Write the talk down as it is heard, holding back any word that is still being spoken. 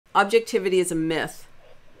Objectivity is a myth.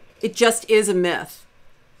 It just is a myth.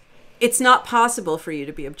 It's not possible for you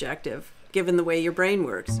to be objective, given the way your brain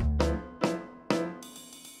works.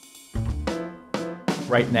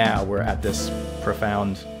 Right now, we're at this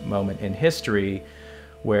profound moment in history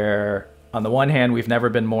where, on the one hand, we've never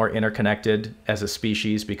been more interconnected as a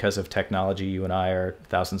species because of technology. You and I are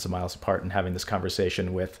thousands of miles apart and having this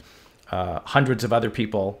conversation with hundreds of other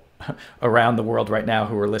people around the world right now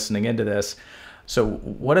who are listening into this. So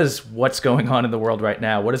what's going on in the world right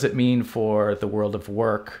now? What does it mean for the world of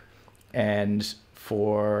work and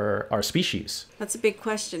for our species? That's a big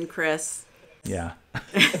question, Chris. Yeah.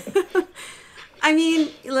 I mean,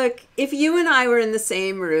 look, if you and I were in the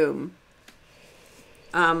same room,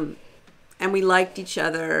 and we liked each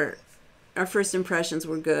other, our first impressions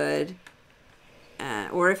were good,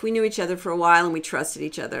 or if we knew each other for a while and we trusted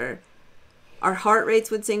each other, our heart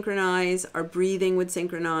rates would synchronize, our breathing would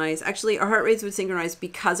synchronize. Actually, our heart rates would synchronize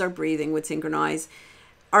because our breathing would synchronize.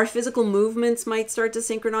 Our physical movements might start to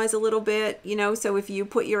synchronize a little bit, you know. So if you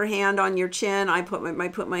put your hand on your chin, I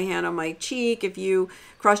might put my hand on my cheek. If you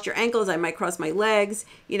crossed your ankles, I might cross my legs.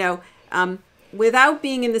 You know, without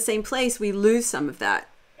being in the same place, we lose some of that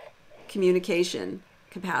communication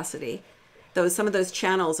capacity. Some of those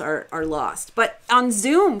channels are lost. But on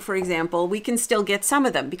Zoom, for example, we can still get some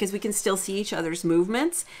of them because we can still see each other's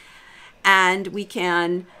movements, and we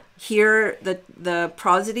can hear the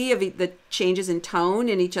prosody of the changes in tone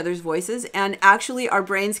in each other's voices. And actually, our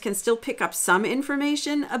brains can still pick up some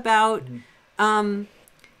information about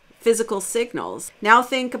physical signals. Now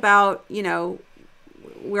think about, you know,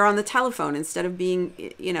 we're on the telephone instead of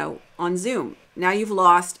being, you know, on Zoom. Now you've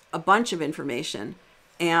lost a bunch of information,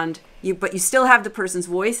 but you still have the person's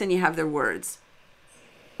voice and you have their words.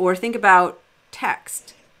 Or think about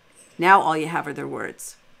text. Now all you have are their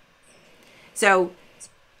words. So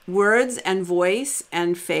words and voice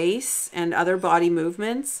and face and other body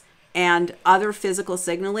movements and other physical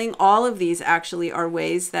signaling, all of these actually are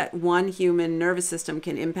ways that one human nervous system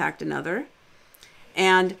can impact another.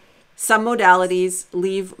 And some modalities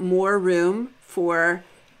leave more room for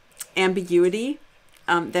ambiguity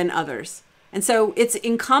than others. And so it's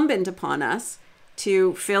incumbent upon us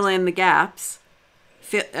to fill in the gaps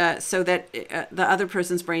so that the other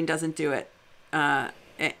person's brain doesn't do it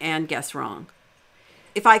and guess wrong.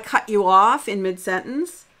 If I cut you off in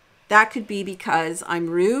mid-sentence, that could be because I'm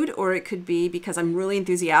rude, or it could be because I'm really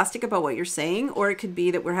enthusiastic about what you're saying, or it could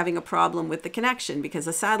be that we're having a problem with the connection because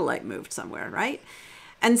a satellite moved somewhere, right?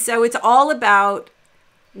 And so it's all about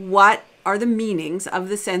what are the meanings of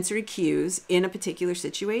the sensory cues in a particular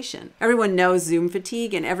situation. Everyone knows Zoom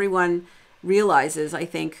fatigue, and everyone realizes, I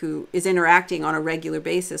think, who is interacting on a regular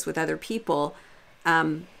basis with other people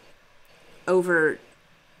over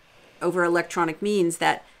electronic means,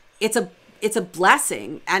 that it's a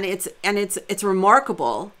blessing and it's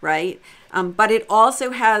remarkable, right? But it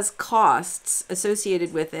also has costs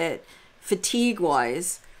associated with it,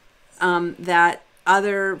 fatigue-wise, that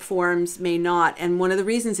other forms may not. And one of the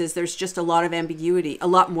reasons is there's just a lot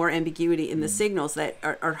more ambiguity in the signals that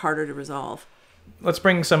are harder to resolve. Let's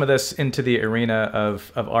bring some of this into the arena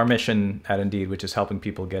of our mission at Indeed, which is helping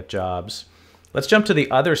people get jobs. Let's jump to the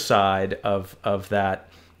other side of that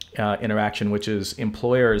interaction, which is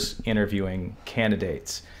employers interviewing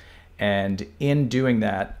candidates. And in doing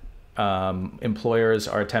that, employers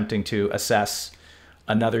are attempting to assess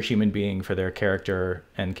another human being for their character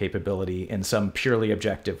and capability in some purely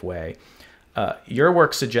objective way. Your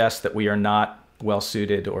work suggests that we are not well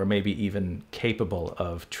suited or maybe even capable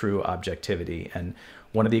of true objectivity. And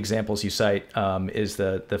one of the examples you cite is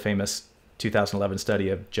the famous 2011 study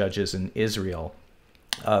of judges in Israel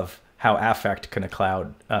of how affect can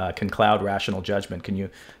cloud rational judgment. Can you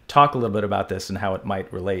talk a little bit about this and how it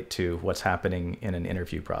might relate to what's happening in an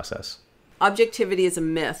interview process? Objectivity is a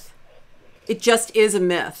myth. It just is a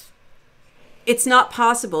myth. It's not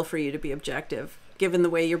possible for you to be objective, given the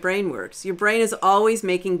way your brain works. Your brain is always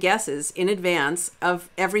making guesses in advance of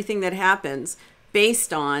everything that happens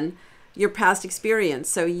based on your past experience.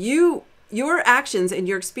 So your actions and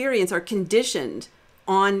your experience are conditioned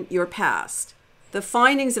on your past. The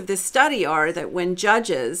findings of this study are that when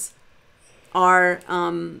judges are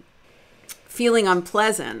feeling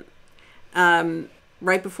unpleasant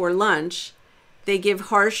right before lunch, they give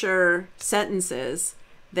harsher sentences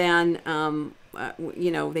than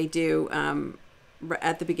they do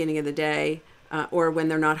at the beginning of the day or when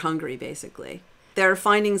they're not hungry, basically. There are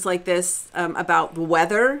findings like this about the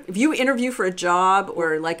weather. If you interview for a job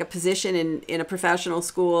or like a position in a professional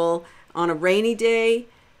school on a rainy day,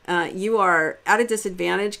 you are at a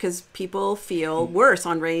disadvantage because people feel worse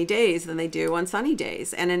on rainy days than they do on sunny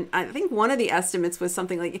days. And I think one of the estimates was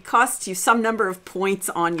something like it costs you some number of points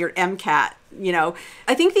on your MCAT.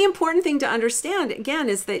 I think the important thing to understand, again,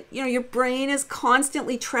 is that, your brain is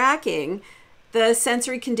constantly tracking the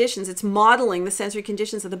sensory conditions. It's modeling the sensory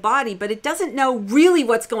conditions of the body, but it doesn't know really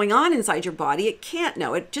what's going on inside your body. It can't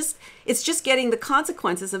know. It's just getting the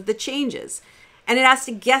consequences of the changes. And it has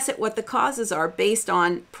to guess at what the causes are based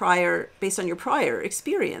on your prior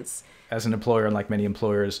experience. As an employer, and like many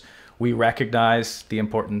employers, we recognize the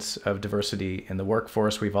importance of diversity in the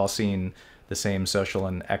workforce. We've all seen the same social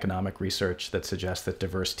and economic research that suggests that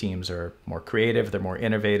diverse teams are more creative, they're more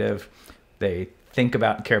innovative, they think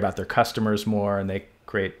about and care about their customers more, and they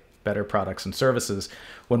create better products and services.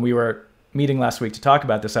 When we were meeting last week to talk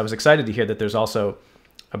about this, I was excited to hear that there's also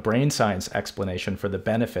a brain science explanation for the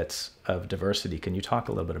benefits of diversity. Can you talk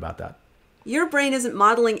a little bit about that? Your brain isn't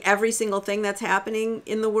modeling every single thing that's happening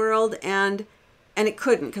in the world, and it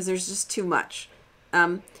couldn't because there's just too much.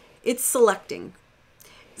 It's selecting.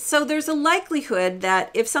 So there's a likelihood that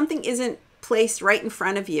if something isn't placed right in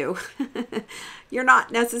front of you, you're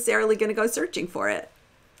not necessarily going to go searching for it.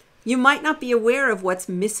 You might not be aware of what's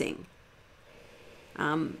missing.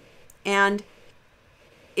 And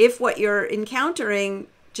if what you're encountering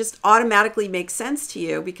just automatically makes sense to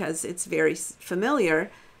you because it's very familiar,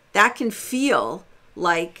 that can feel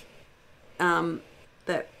like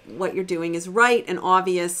that what you're doing is right and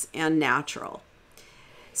obvious and natural.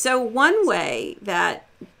 So one way that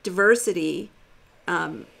diversity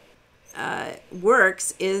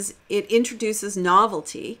works is it introduces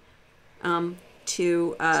novelty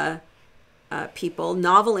to people,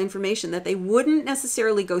 novel information that they wouldn't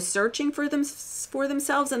necessarily go searching for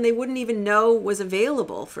themselves, and they wouldn't even know was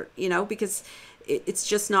available because it's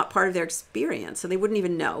just not part of their experience, so they wouldn't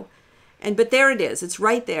even know. But there it is, it's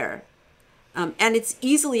right there, and it's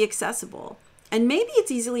easily accessible, and maybe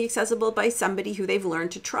it's easily accessible by somebody who they've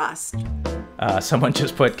learned to trust. Someone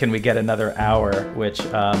just put, can we get another hour? Which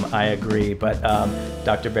I agree. But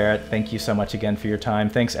Dr. Barrett, thank you so much again for your time.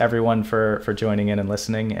 Thanks everyone for joining in and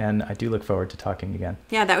listening. And I do look forward to talking again.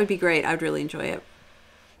 Yeah, that would be great. I would really enjoy it.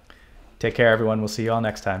 Take care, everyone. We'll see you all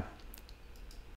next time.